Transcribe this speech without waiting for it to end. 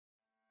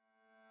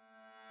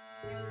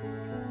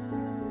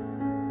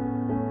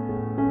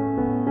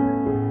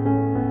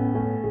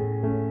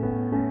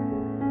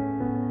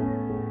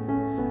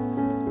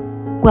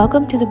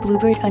Welcome to the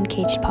Bluebird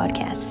Uncaged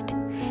podcast.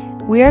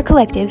 We are a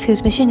collective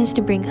whose mission is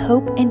to bring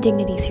hope and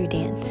dignity through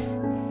dance.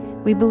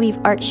 We believe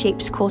art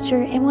shapes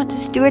culture and want to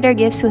steward our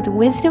gifts with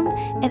wisdom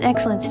and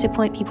excellence to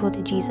point people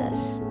to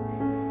Jesus.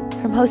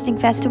 From hosting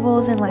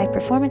festivals and live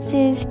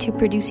performances, to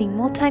producing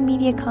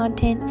multimedia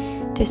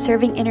content, to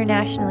serving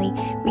internationally,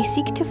 we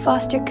seek to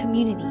foster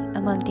community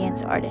among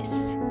dance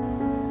artists.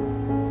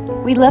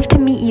 We'd love to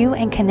meet you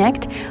and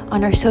connect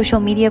on our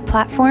social media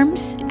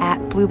platforms at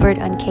Bluebird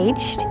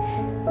Uncaged.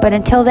 But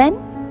until then,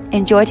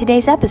 enjoy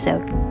today's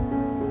episode.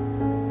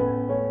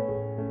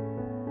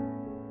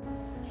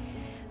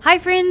 Hi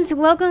friends,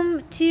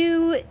 welcome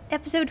to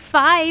episode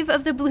 5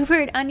 of the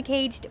Bluebird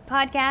Uncaged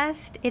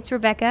podcast. It's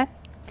Rebecca.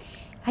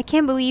 I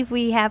can't believe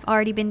we have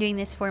already been doing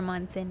this for a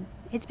month, and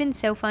it's been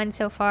so fun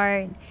so far,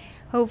 and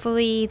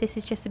hopefully this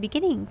is just the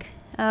beginning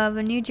of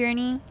a new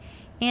journey,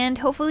 and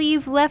hopefully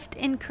you've left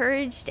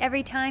encouraged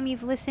every time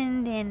you've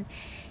listened,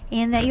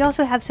 and that you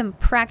also have some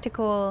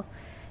practical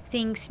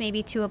things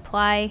maybe to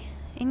apply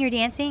in your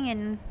dancing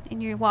and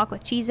in your walk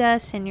with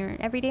Jesus and your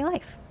everyday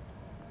life.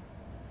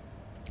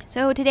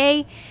 So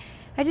today,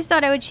 I just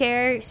thought I would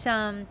share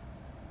some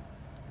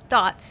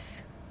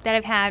thoughts that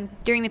I've had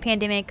during the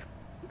pandemic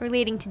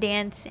relating to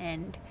dance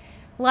and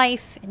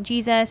life and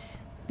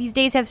Jesus. These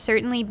days have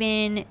certainly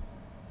been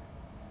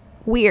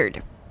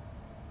weird.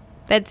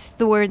 That's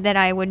the word that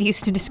I would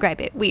use to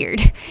describe it,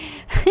 weird.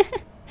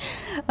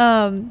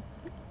 I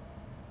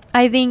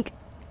think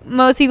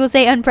most people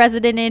say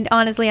unprecedented.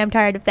 Honestly, I'm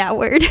tired of that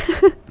word.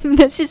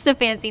 That's just a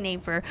fancy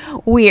name for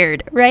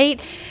weird, right?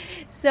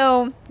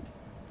 So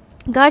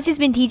God's just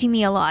been teaching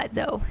me a lot,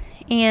 though.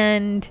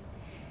 And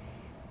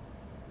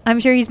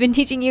I'm sure he's been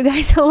teaching you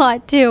guys a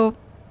lot, too.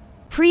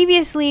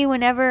 Previously,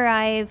 whenever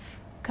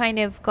I've kind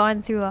of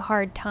gone through a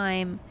hard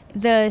time,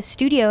 the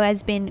studio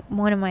has been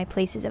one of my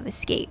places of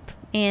escape.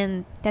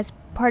 And that's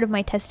part of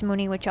my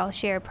testimony, which I'll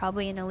share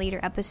probably in a later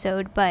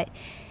episode. But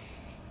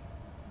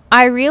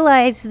I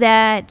realized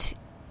that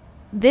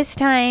this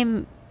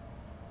time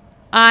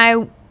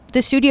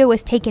the studio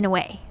was taken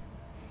away.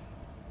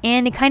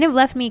 And it kind of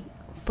left me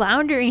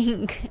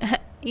floundering,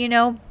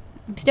 I'm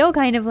still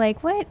kind of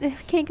like, what? I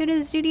can't go to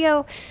the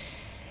studio?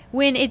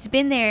 When it's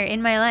been there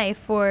in my life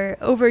for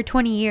over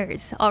 20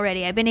 years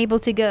already. I've been able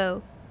to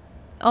go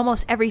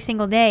almost every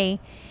single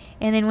day.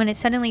 And then when it's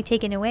suddenly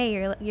taken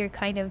away, you're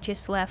kind of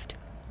just left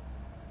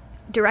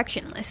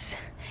directionless.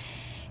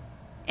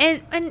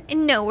 And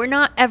no, we're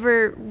not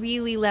ever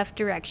really left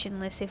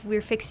directionless if we're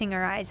fixing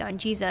our eyes on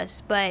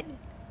Jesus, but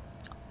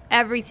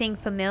everything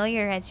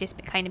familiar has just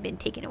kind of been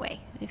taken away.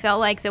 It felt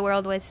like the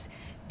world was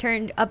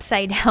turned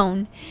upside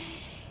down.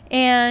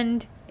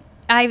 And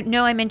I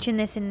know I mentioned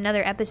this in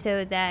another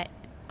episode that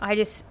I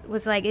just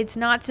was like, it's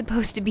not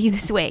supposed to be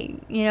this way.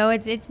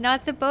 It's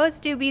not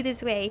supposed to be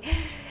this way.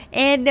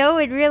 And no,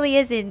 it really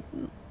isn't.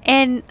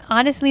 And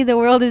honestly, the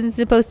world isn't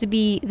supposed to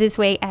be this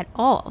way at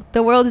all.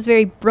 The world is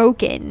very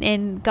broken,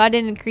 and God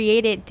didn't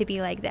create it to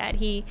be like that.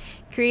 He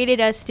created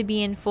us to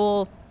be in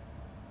full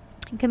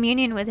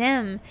communion with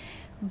him.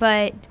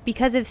 But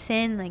because of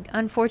sin,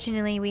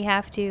 unfortunately, we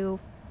have to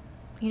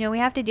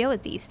deal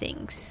with these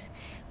things.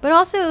 But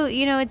also,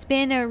 it's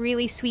been a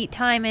really sweet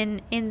time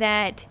in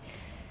that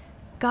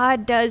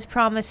God does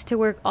promise to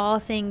work all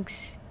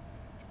things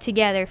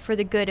together for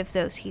the good of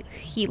those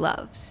he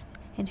loves.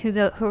 And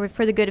who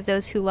for the good of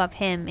those who love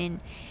him.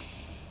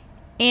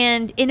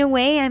 And in a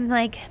way, I'm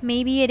like,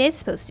 maybe it is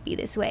supposed to be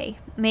this way.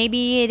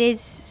 Maybe I am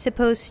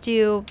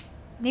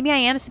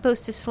supposed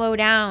to slow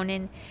down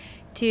and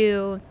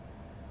to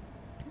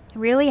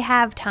really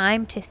have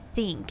time to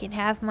think and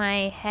have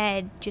my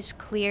head just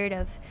cleared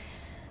of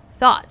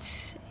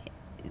thoughts.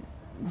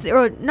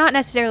 Or not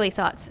necessarily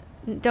thoughts.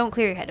 Don't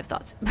clear your head of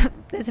thoughts.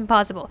 That's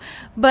impossible.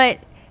 But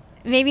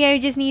maybe I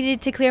just needed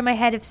to clear my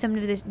head of some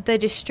of the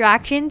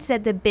distractions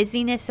that the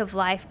busyness of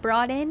life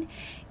brought in,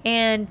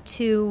 and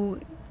to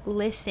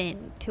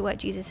listen to what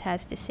Jesus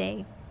has to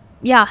say.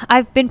 Yeah,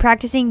 I've been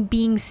practicing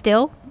being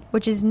still,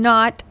 which is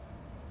not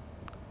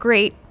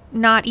great,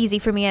 not easy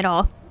for me at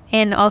all.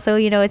 And also,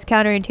 it's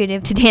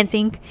counterintuitive to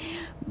dancing.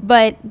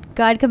 But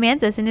God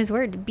commands us in his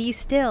word to be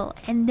still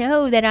and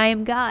know that I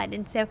am God.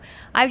 And so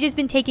I've just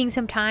been taking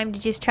some time to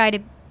just try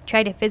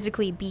to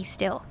physically be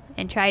still.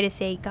 And try to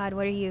say, God,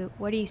 what are you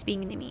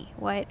speaking to me?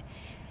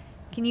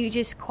 Can you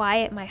just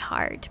quiet my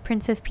heart?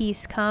 Prince of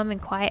Peace, come and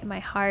quiet my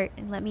heart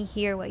and let me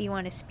hear what you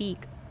want to speak.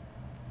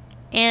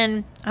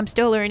 And I'm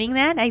still learning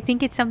that. I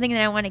think it's something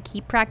that I want to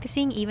keep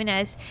practicing, even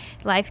as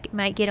life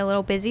might get a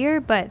little busier,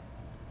 but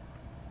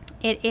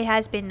it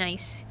has been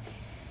nice.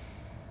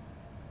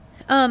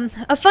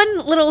 A fun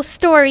little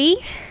story.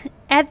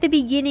 At the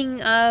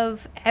beginning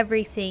of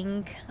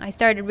everything, I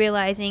started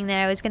realizing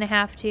that I was going to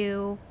have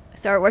to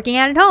start working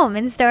out at home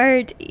and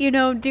start,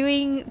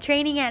 doing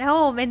training at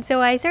home. And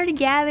so I started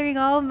gathering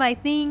all of my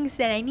things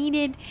that I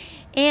needed.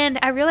 And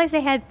I realized I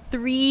had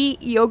 3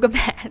 yoga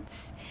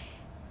mats.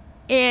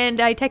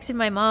 And I texted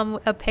my mom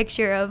a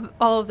picture of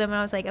all of them. And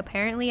I was like,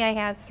 apparently I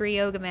have 3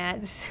 yoga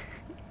mats.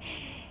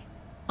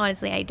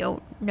 honestly, I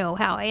don't know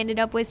how I ended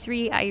up with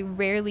 3. I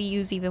rarely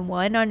use even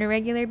 1 on a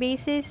regular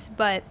basis,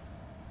 but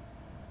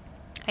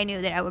I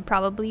knew that I would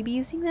probably be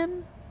using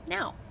them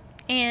now.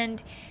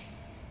 And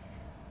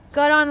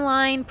got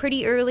online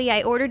pretty early.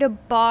 I ordered a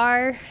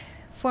bar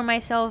for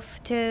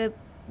myself to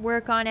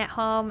work on at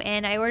home,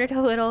 and I ordered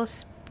a little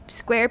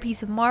square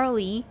piece of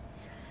Marley.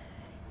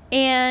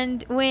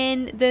 And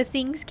when the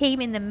things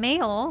came in the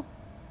mail,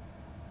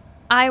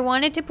 I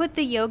wanted to put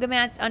the yoga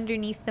mats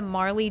underneath the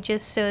Marley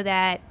just so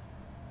that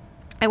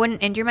I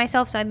wouldn't injure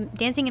myself. So I'm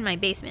dancing in my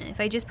basement.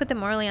 If I just put the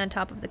Marley on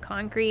top of the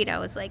concrete, I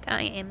was like,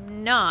 I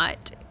am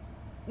not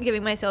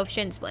giving myself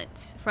shin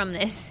splints from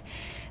this.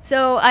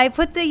 So I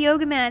put the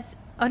yoga mats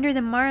under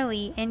the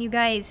Marley, and you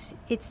guys,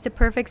 it's the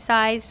perfect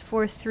size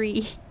for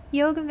 3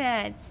 yoga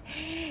mats.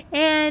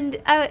 And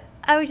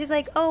I was just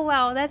like, oh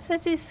wow, that's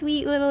such a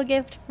sweet little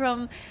gift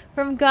from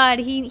God.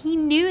 He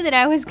knew that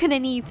I was gonna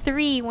need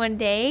 3 one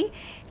day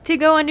to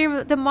go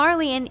under the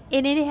Marley, and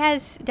it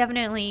has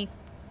definitely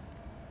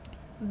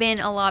been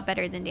a lot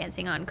better than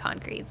dancing on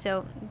concrete.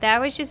 So that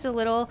was just a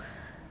little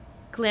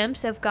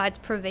glimpse of God's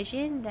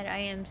provision that I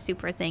am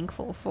super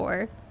thankful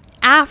for.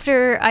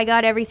 After I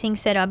got everything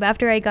set up,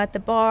 after I got the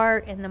bar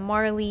and the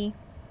Marley,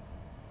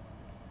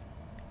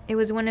 it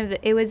was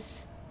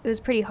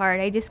pretty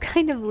hard. I just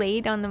kind of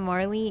laid on the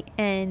Marley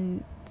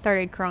and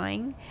started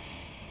crying.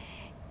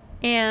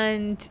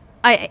 And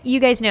you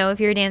guys know, if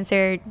you're a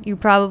dancer, you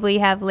probably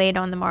have laid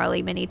on the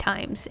Marley many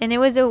times. And it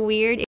was a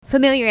weird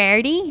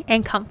familiarity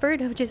and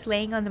comfort of just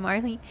laying on the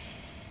Marley.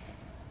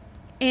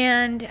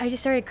 And I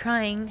just started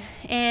crying.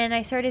 And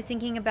I started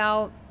thinking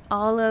about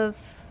all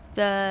of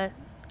the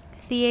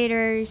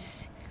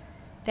theaters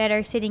that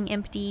are sitting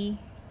empty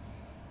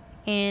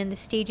and the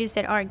stages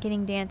that aren't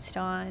getting danced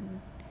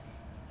on.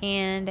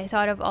 And I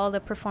thought of all the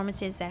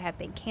performances that have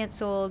been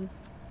canceled.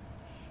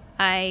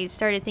 I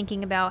started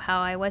thinking about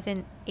how I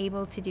wasn't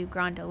able to do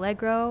Grand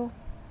Allegro,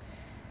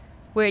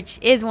 which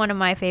is one of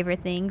my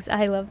favorite things.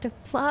 I love to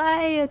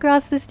fly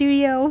across the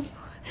studio.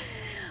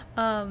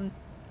 And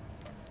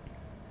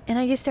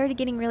I just started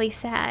getting really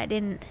sad.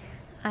 And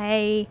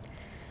I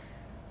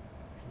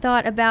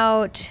thought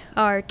about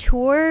our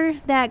tour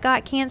that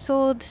got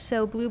canceled.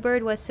 So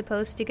Bluebird was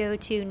supposed to go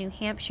to New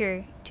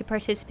Hampshire to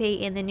participate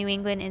in the New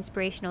England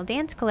Inspirational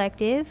Dance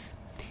Collective,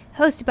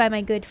 hosted by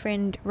my good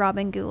friend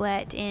Robin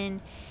Goulet,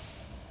 and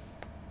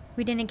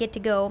we didn't get to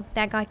go.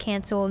 That got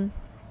canceled.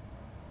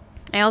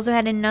 I also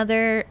had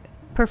another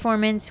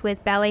performance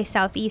with Ballet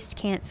Southeast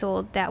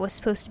canceled that was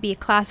supposed to be a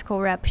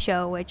classical rep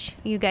show, which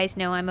you guys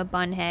know I'm a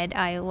bunhead.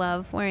 I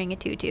love wearing a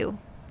tutu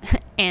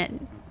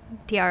and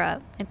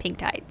tiara and pink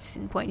tights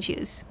and pointe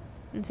shoes.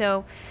 And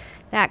so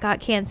that got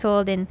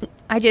canceled, and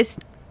I just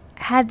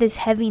had this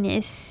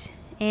heaviness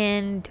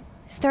and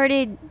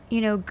started,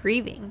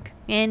 grieving.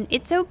 And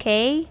it's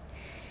okay.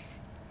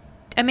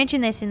 I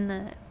mentioned this in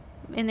the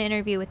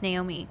interview with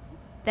Naomi,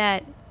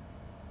 that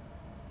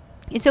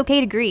it's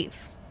okay to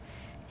grieve.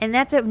 And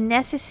that's a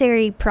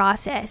necessary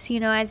process.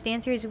 As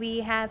dancers, we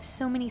have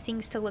so many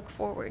things to look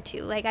forward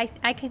to. Like, I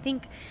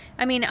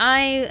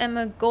am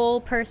a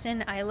goal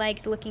person. I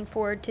like looking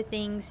forward to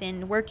things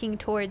and working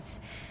towards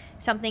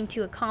something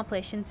to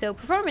accomplish. And so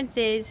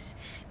performances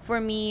for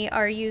me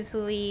are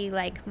usually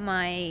like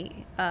my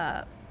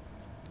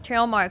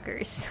trail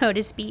markers, so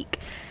to speak.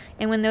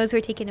 And when those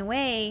were taken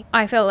away,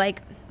 I felt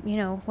like,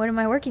 what am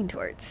I working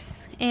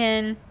towards?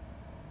 And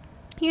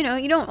you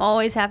don't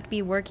always have to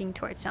be working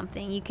towards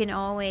something. You can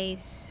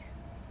always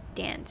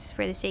dance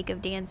for the sake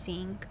of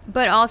dancing.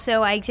 But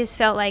also, I just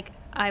felt like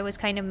I was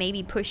kind of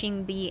maybe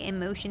pushing the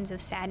emotions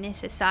of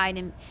sadness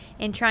aside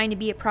and trying to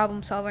be a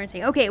problem solver and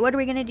say, okay, what are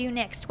we going to do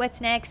next?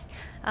 What's next?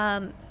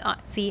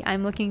 See,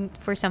 I'm looking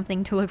for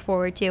something to look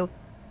forward to.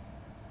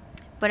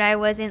 But I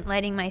wasn't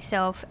letting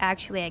myself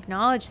actually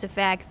acknowledge the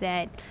fact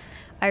that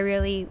I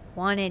really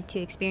wanted to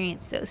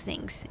experience those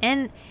things.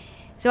 And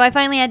so I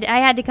finally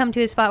had to come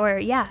to a spot where,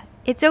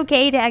 it's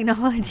okay to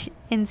acknowledge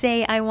and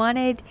say, I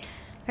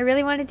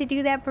really wanted to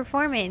do that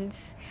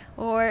performance,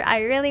 or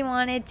I really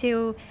wanted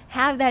to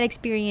have that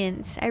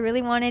experience. I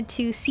really wanted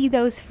to see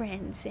those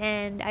friends,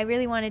 and I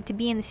really wanted to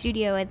be in the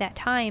studio at that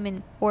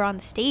time or on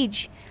the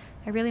stage.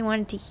 I really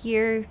wanted to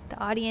hear the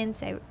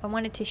audience. I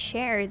wanted to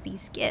share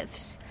these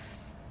gifts.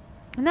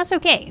 And that's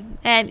okay.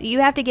 And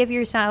you have to give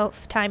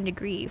yourself time to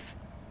grieve.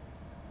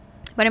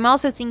 But I'm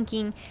also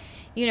thinking,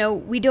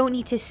 we don't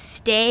need to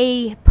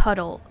stay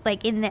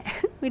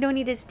we don't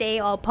need to stay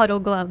all Puddle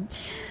Glum.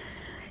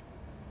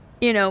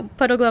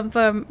 Puddle Glum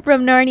from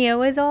Narnia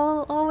was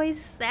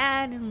always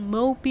sad and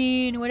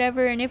mopey and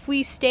whatever. And if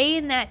we stay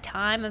in that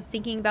time of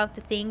thinking about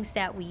the things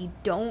that we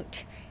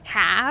don't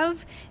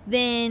have,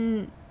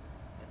 then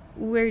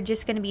we're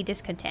just going to be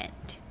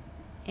discontent.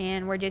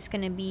 And we're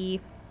going to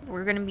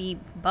be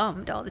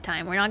bummed all the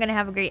time. We're not going to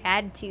have a great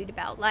attitude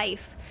about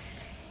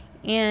life.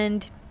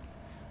 And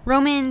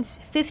Romans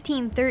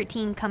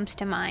 15:13 comes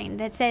to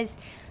mind that says,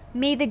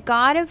 "May the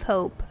God of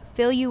hope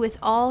fill you with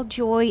all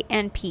joy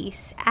and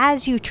peace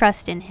as you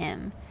trust in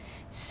him,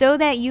 so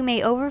that you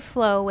may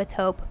overflow with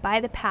hope by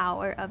the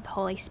power of the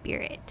Holy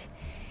Spirit."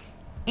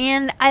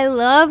 And I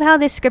love how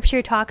this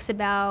scripture talks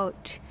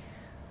about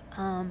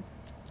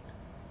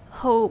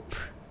hope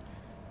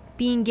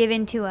being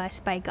given to us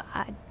by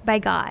God.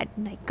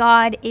 Like,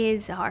 God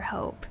is our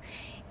hope.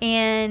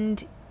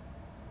 And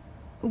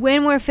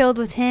when we're filled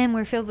with Him,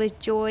 we're filled with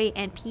joy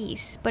and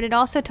peace. But it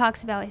also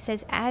talks about, it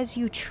says, as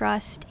you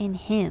trust in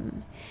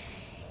Him.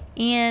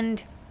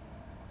 And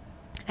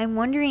I'm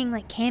wondering,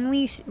 like, can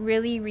we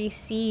really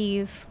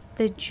receive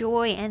the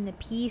joy and the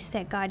peace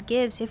that God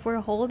gives if we're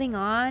holding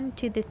on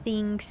to the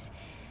things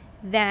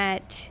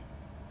that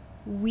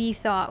we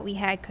thought we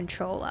had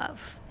control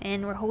of,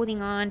 and we're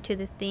holding on to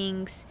the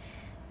things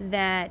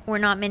that were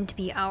not meant to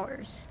be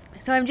ours?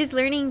 So I'm just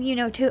learning,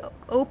 to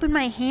open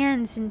my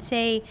hands and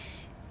say,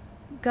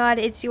 God,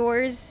 it's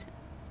yours.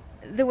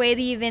 The way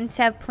the events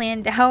have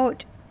planned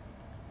out,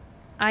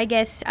 I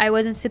guess I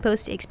wasn't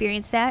supposed to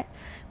experience that,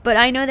 but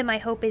I know that my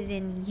hope is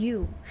in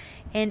you,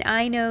 and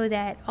I know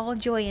that all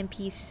joy and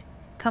peace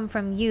come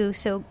from you.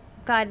 So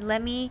God,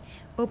 let me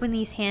open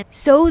these hands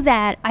so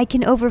that I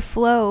can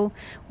overflow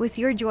with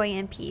your joy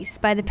and peace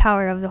by the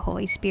power of the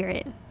Holy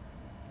Spirit.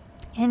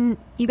 And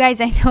you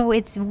guys, I know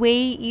it's way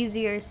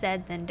easier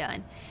said than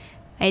done.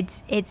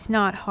 It's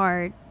not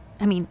hard.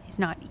 I mean, it's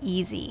not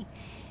easy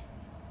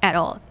at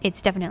all.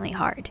 It's definitely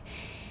hard.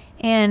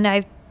 And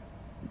I've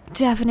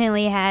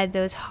definitely had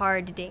those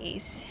hard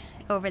days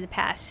over the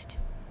past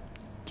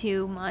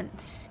 2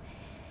 months.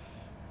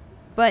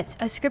 But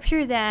a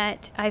scripture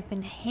that I've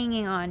been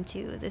hanging on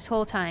to this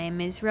whole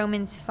time is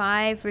Romans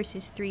 5,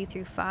 verses 3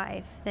 through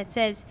 5, that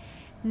says,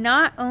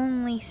 "Not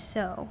only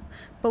so,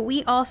 but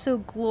we also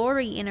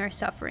glory in our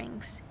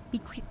sufferings,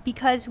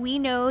 because we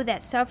know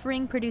that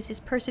suffering produces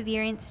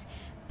perseverance,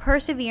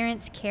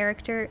 perseverance,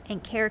 character,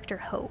 and character,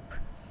 hope.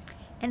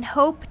 And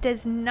hope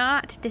does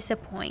not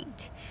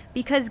disappoint,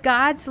 because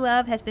God's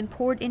love has been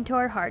poured into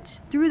our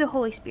hearts through the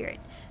Holy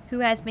Spirit, who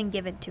has been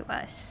given to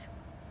us."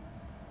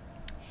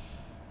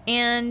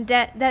 And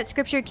that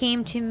scripture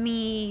came to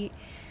me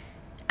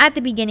at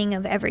the beginning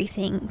of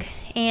everything.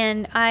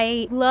 And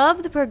I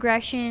love the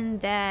progression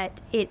that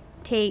it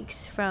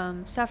takes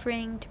from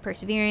suffering to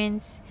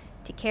perseverance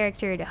to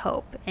character to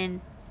hope.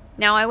 And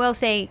now I will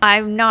say,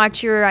 I'm not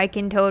sure I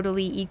can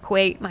totally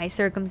equate my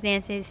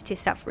circumstances to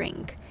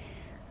suffering.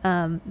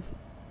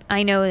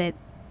 I know that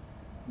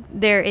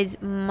there is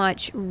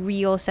much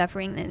real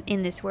suffering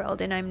in this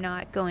world, and I'm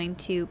not going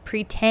to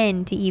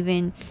pretend to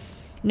even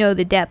know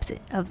the depth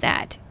of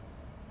that.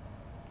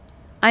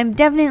 I'm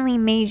definitely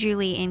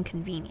majorly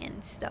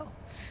inconvenienced, though.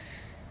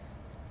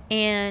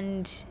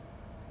 And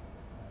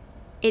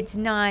it's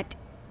not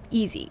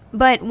easy.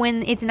 But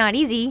when it's not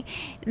easy,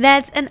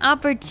 that's an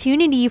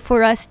opportunity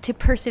for us to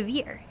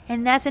persevere.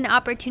 And that's an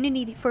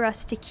opportunity for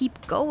us to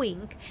keep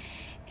going.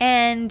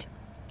 And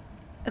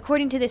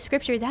according to the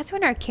scripture, that's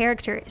when our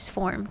character is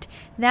formed.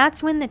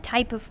 That's when the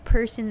type of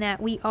person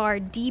that we are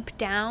deep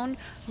down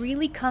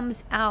really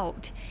comes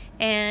out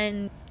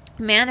and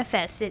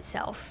manifests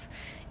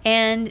itself.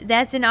 And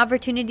that's an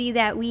opportunity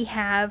that we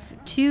have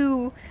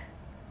to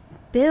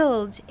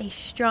build a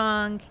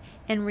strong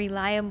and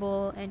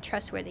reliable and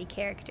trustworthy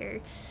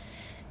character.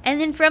 And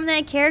then from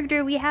that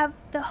character, we have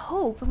the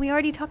hope. And we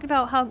already talked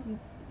about how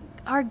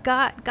our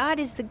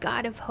God is the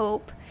God of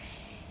hope.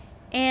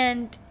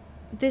 And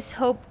this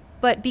hope,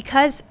 but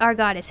because our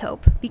God is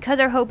hope,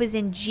 because our hope is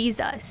in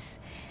Jesus,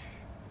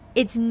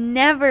 it's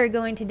never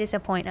going to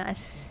disappoint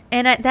us.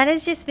 And that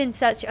has just been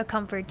such a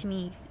comfort to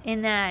me,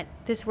 in that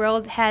this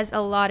world has a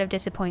lot of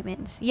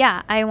disappointments.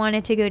 Yeah, I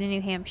wanted to go to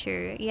New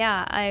Hampshire.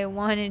 Yeah, I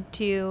wanted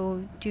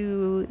to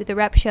do the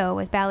rep show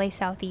with Ballet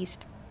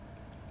Southeast.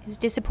 It was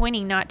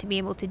disappointing not to be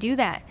able to do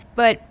that.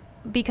 But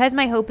because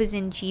my hope is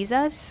in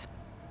Jesus,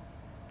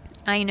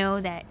 I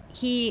know that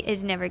He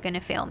is never going to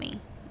fail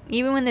me.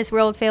 Even when this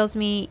world fails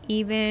me,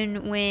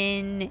 even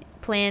when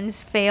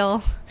plans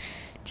fail,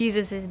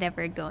 Jesus is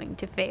never going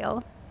to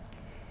fail.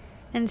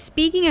 And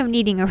speaking of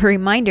needing a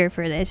reminder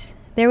for this,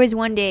 there was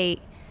one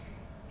day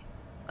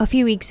a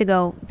few weeks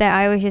ago that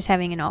I was just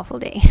having an awful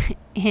day.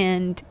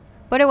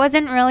 But it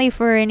wasn't really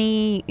for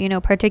any,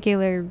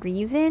 particular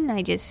reason.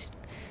 I just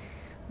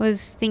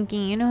was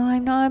thinking,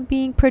 I'm not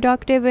being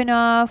productive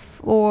enough,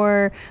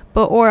 or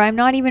I'm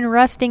not even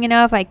resting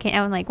enough.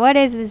 I'm like, what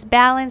is this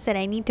balance that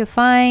I need to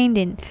find?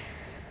 And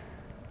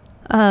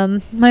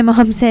my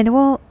mom said,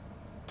 well,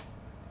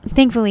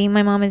 thankfully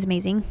my mom is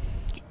amazing,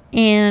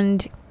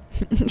 and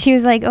she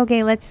was like,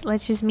 okay, let's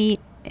just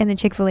meet in the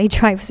Chick-fil-A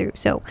drive-thru.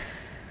 So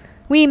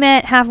we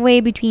met halfway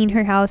between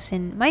her house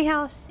and my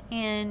house,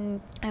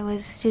 and I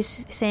was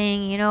just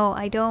saying,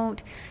 I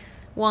don't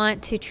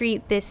want to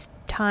treat this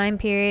time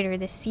period or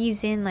this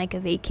season like a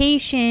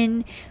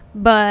vacation,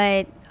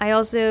 but I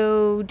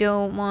also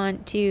don't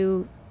want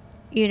to,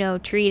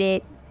 treat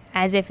it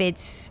as if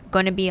it's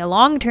going to be a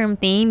long-term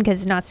thing,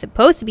 because it's not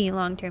supposed to be a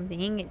long-term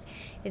thing.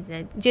 It's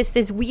just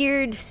this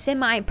weird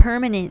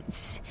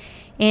semi-permanence.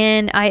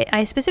 And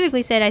I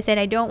specifically said,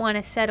 I don't want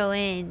to settle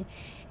in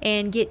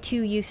and get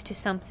too used to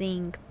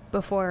something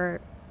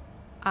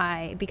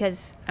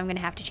because I'm going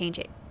to have to change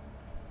it.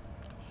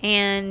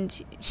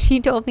 And she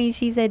told me,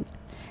 she said,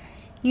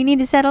 You need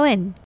to settle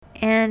in.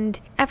 And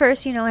at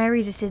first, I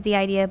resisted the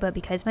idea, but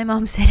because my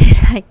mom said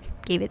it, I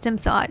gave it some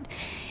thought.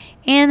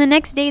 And the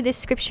next day, this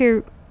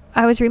scripture,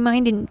 I was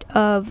reminded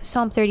of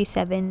Psalm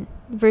 37,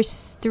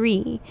 verse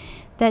 3,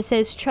 that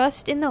says,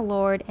 "Trust in the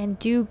Lord and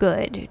do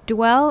good,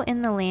 dwell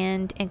in the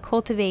land and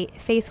cultivate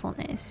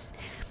faithfulness."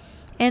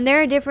 And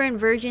there are different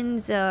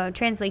versions,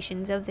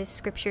 translations of this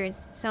scripture.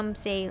 Some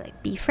say,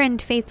 like,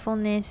 befriend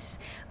faithfulness.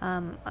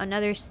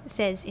 Another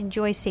says,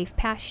 enjoy safe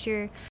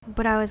pasture.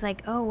 But I was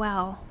like, oh,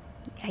 wow.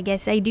 I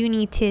guess I do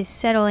need to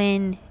settle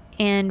in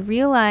and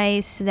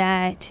realize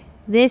that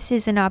this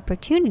is an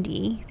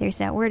opportunity. There's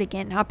that word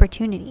again,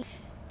 opportunity.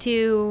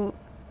 To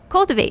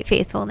cultivate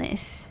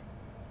faithfulness.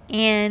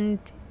 And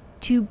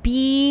to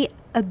be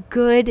a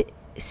good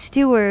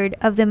steward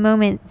of the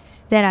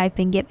moments that I've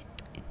been given.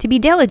 To be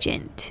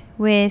diligent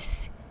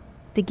with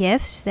the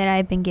gifts that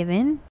I've been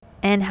given,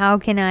 and how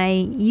can I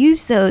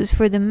use those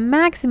for to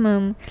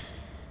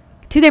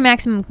their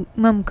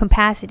maximum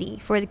capacity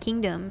for the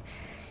kingdom.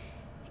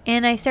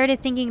 And I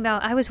started thinking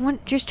about, I was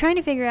just trying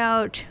to figure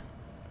out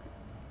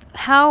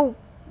how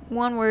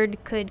one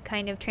word could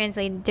kind of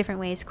translate in different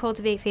ways.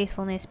 Cultivate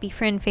faithfulness,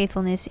 befriend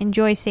faithfulness,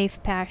 enjoy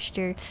safe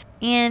pasture.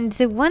 And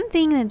the one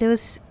thing that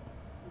those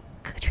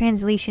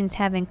translations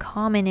have in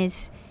common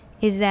is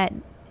that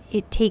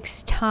it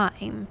takes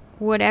time.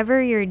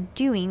 Whatever you're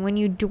doing, when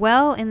you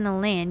dwell in the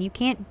land, you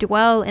can't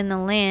dwell in the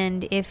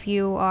land if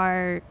you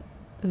are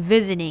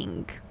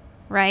visiting,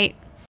 right?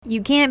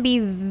 You can't be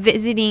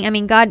visiting. I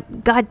mean, God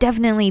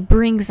definitely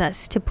brings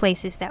us to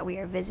places that we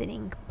are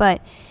visiting.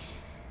 But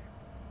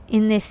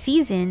in this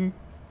season,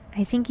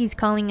 I think He's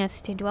calling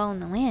us to dwell in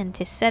the land,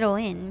 to settle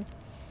in,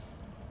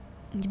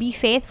 to be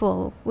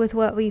faithful with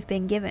what we've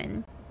been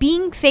given.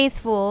 Being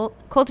faithful,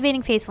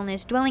 cultivating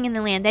faithfulness, dwelling in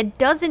the land, that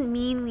doesn't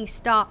mean we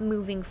stop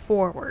moving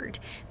forward.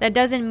 That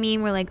doesn't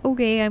mean we're like,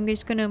 okay, I'm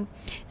just going to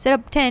set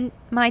up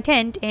my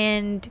tent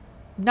and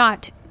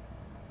not,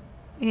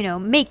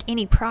 make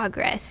any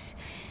progress.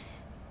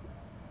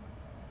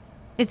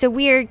 It's a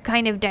weird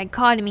kind of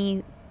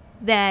dichotomy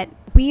that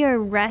we are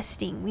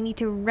resting. We need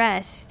to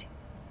rest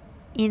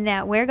in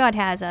that where God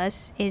has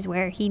us is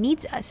where He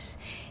needs us.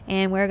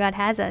 And where God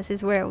has us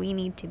is where we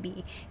need to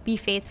be. Be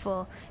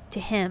faithful to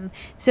Him.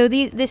 So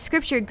this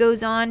scripture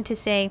goes on to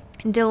say,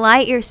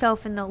 delight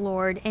yourself in the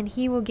Lord, and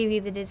He will give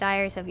you the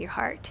desires of your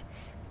heart.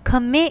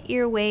 Commit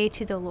your way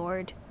to the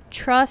Lord.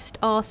 Trust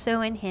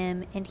also in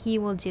Him, and He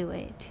will do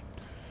it.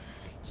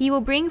 He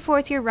will bring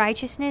forth your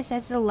righteousness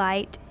as the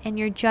light, and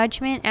your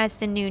judgment as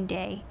the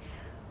noonday.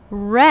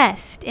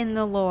 Rest in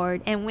the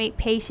Lord, and wait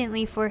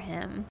patiently for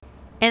Him.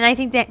 And I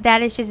think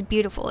that is just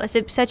beautiful.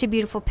 It's such a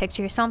beautiful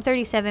picture. Psalm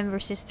 37,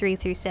 verses 3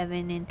 through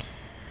 7. And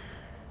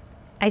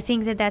I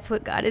think that's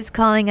what God is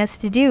calling us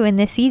to do in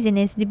this season,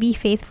 is to be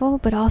faithful,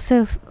 but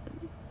also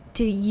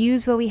to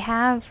use what we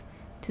have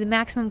to the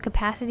maximum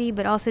capacity,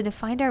 but also to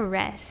find our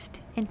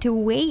rest and to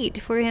wait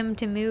for Him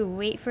to move,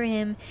 wait for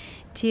Him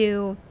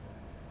to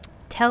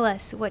tell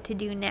us what to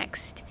do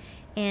next,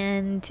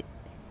 and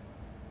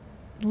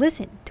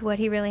listen to what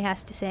He really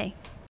has to say.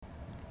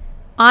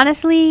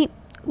 Honestly,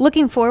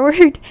 looking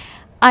forward,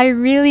 I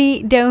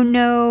really don't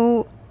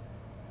know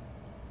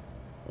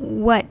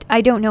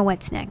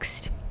what's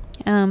next.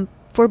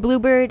 For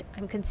Bluebird,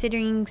 I'm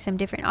considering some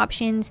different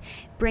options,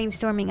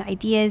 brainstorming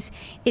ideas.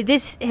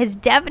 This has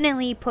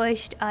definitely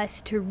pushed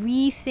us to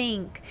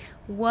rethink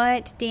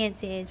what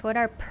dance is, what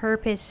our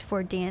purpose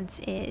for dance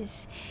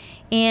is.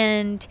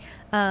 And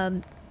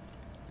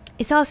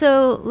it's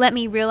also let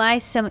me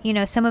realize some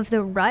of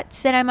the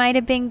ruts that I might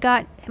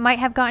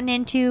have gotten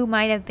into,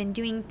 might have been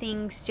doing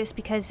things just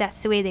because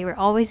that's the way they were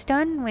always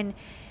done, when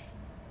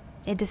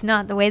it is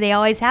not the way they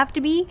always have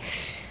to be.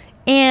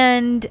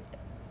 And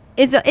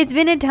it's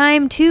been a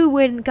time too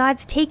when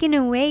God's taken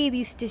away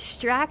these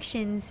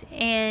distractions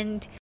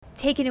and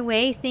taken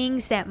away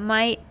things that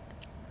might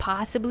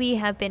possibly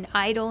have been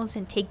idols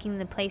and taking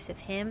the place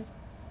of Him.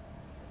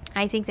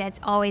 I think that's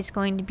always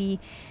going to be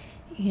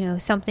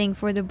something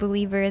for the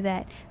believer,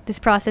 that this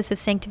process of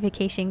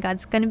sanctification,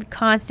 God's going to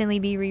constantly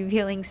be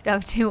revealing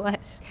stuff to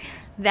us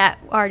that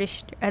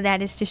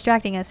is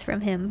distracting us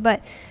from Him.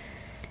 But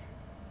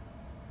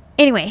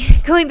anyway,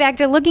 going back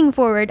to looking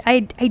forward,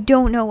 I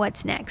don't know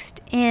what's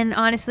next. And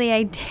honestly,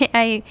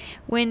 I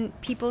when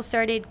people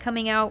started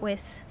coming out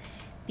with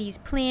these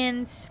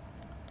plans,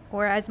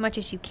 or as much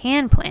as you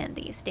can plan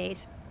these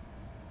days,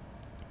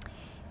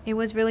 it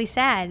was really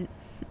sad.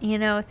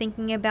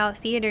 Thinking about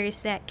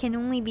theaters that can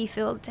only be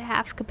filled to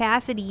half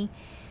capacity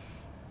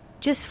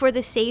just for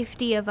the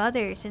safety of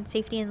others and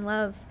safety and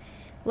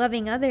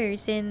loving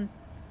others. And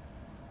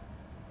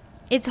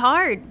it's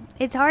hard.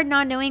 It's hard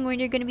not knowing when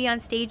you're going to be on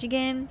stage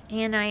again.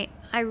 And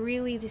I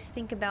really just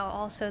think about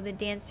also the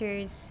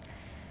dancers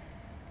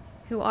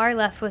who are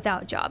left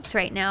without jobs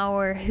right now,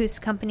 or whose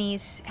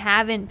companies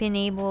haven't been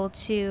able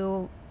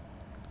to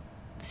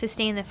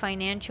sustain the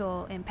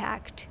financial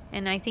impact.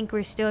 And I think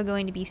we're still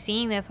going to be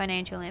seeing the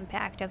financial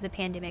impact of the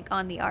pandemic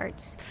on the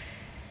arts.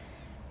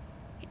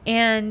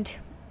 And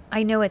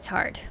I know it's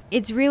hard.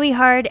 It's really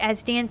hard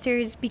as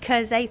dancers,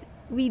 because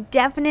we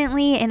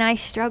definitely, and I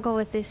struggle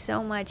with this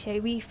so much,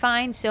 we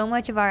find so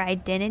much of our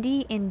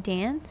identity in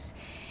dance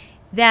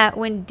that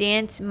when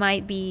dance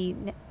might be,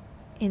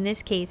 in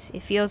this case,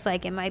 it feels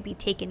like it might be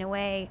taken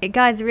away.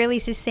 God's really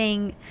just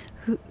saying,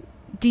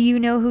 do you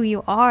know who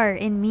you are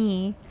in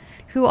me?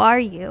 Who are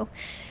you?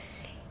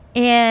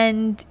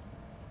 And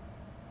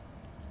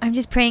I'm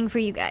just praying for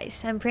you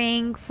guys. I'm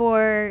praying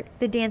for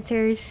the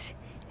dancers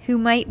who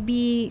might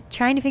be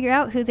trying to figure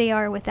out who they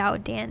are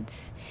without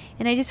dance.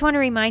 And I just want to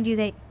remind you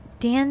that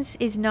dance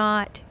is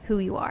not who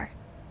you are.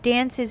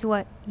 Dance is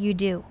what you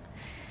do.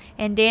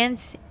 And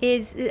dance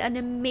is an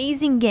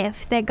amazing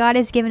gift that God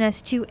has given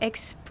us to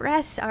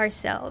express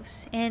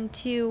ourselves and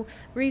to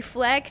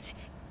reflect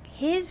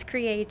His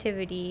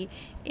creativity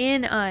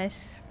in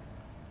us.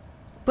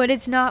 But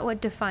it's not what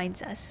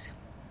defines us.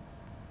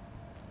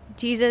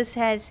 Jesus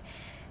has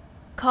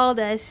called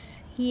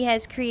us. We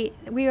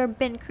have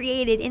been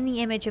created in the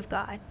image of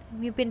God.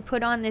 We've been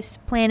put on this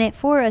planet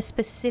for a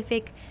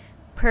specific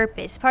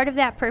purpose. Part of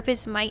that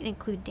purpose might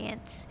include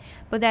dance,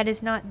 but that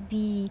is not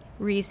the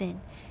reason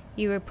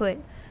you were put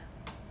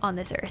on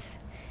this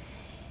earth.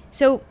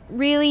 So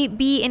really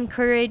be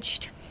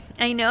encouraged.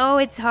 I know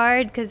it's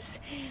hard because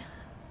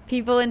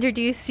people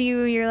introduce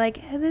you, you're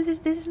like, this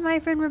is my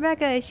friend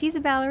Rebecca, she's a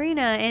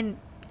ballerina. And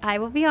I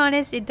will be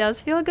honest, it does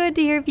feel good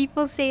to hear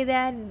people say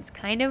that, and it's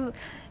kind of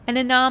an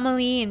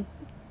anomaly. And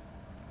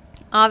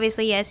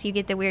obviously, yes, you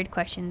get the weird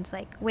questions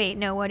like, wait,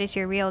 no, what is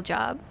your real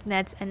job?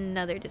 That's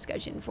another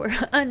discussion for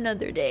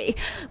another day.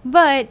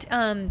 But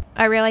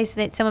I realize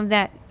that some of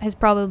that has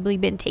probably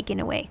been taken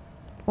away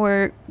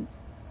or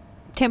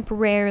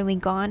temporarily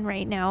gone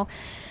right now.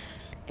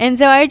 And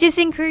so I just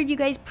encourage you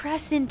guys,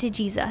 press into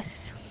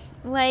Jesus.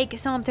 Like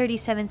Psalm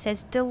 37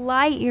 says,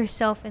 delight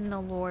yourself in the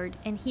Lord,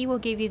 and He will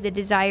give you the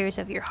desires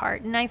of your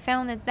heart. And I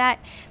found that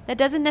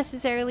doesn't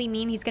necessarily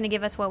mean He's going to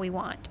give us what we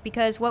want,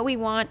 because what we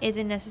want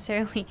isn't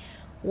necessarily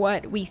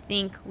what we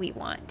think we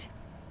want.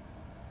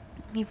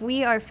 If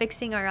we are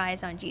fixing our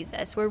eyes on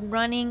Jesus, we're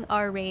running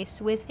our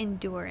race with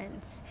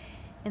endurance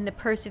and the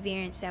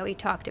perseverance that we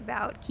talked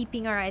about,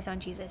 keeping our eyes on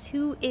Jesus,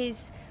 who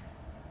is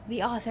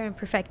the author and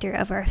perfecter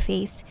of our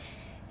faith.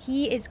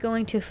 He is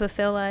going to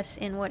fulfill us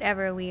in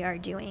whatever we are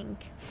doing.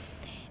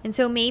 And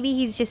so maybe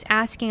He's just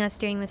asking us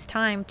during this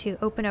time to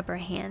open up our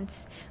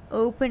hands,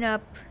 open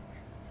up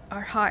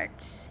our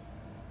hearts,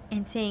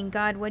 and saying,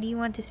 God, what do you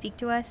want to speak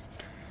to us?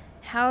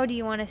 How do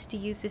you want us to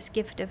use this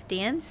gift of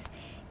dance?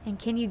 And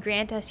can you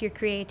grant us your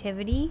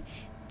creativity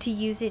to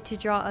use it to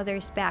draw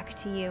others back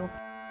to you?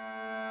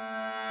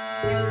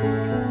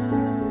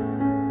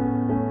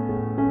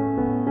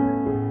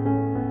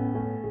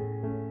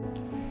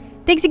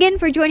 Thanks again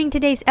for joining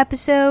today's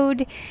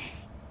episode.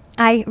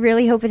 I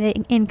really hope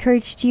it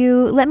encouraged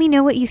you. Let me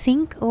know what you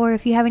think, or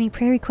if you have any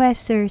prayer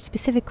requests or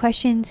specific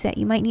questions that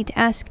you might need to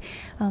ask,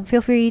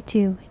 feel free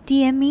to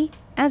DM me,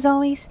 as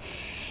always.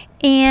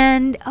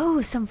 And,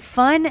 some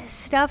fun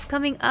stuff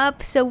coming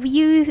up. So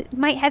you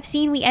might have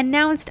seen we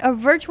announced a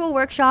virtual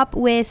workshop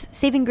with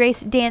Saving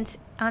Grace Dance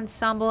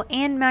Ensemble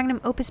and Magnum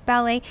Opus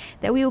Ballet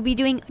that we will be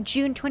doing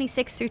June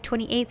 26th through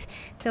 28th.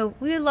 So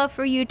we would love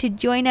for you to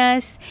join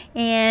us,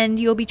 and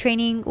you'll be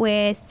training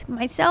with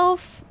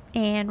myself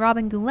and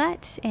Robin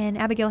Goulette and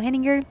Abigail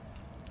Henninger.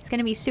 It's going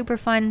to be super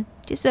fun.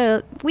 Just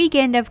a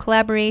weekend of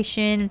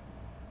collaboration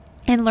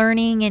and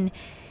learning and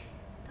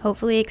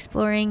hopefully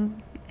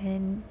exploring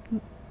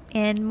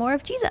and more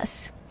of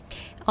Jesus.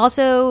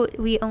 Also,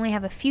 we only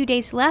have a few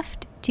days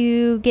left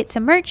to get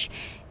some merch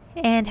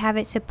and have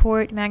it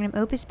support Magnum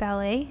Opus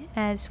Ballet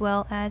as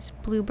well as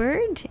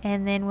Bluebird.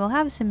 And then we'll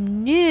have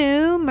some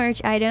new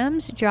merch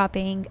items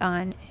dropping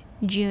on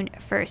June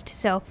 1st.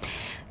 So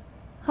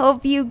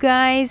hope you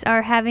guys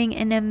are having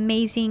an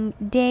amazing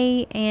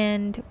day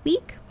and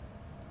week.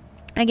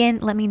 Again,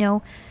 let me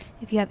know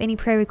if you have any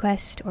prayer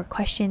requests or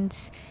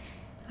questions.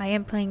 I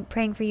am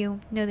praying for you.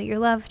 Know that you're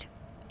loved,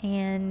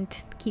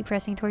 and keep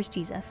pressing towards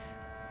Jesus.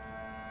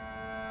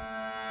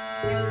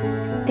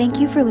 Thank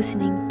you for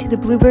listening to the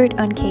Bluebird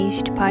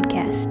Uncaged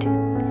podcast.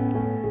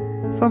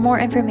 For more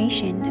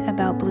information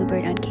about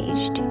Bluebird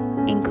Uncaged,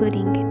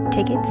 including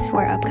tickets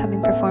for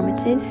upcoming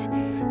performances,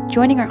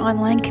 joining our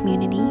online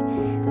community,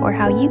 or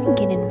how you can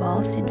get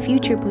involved in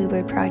future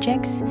Bluebird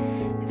projects,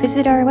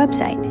 visit our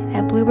website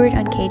at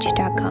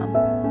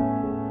bluebirduncaged.com.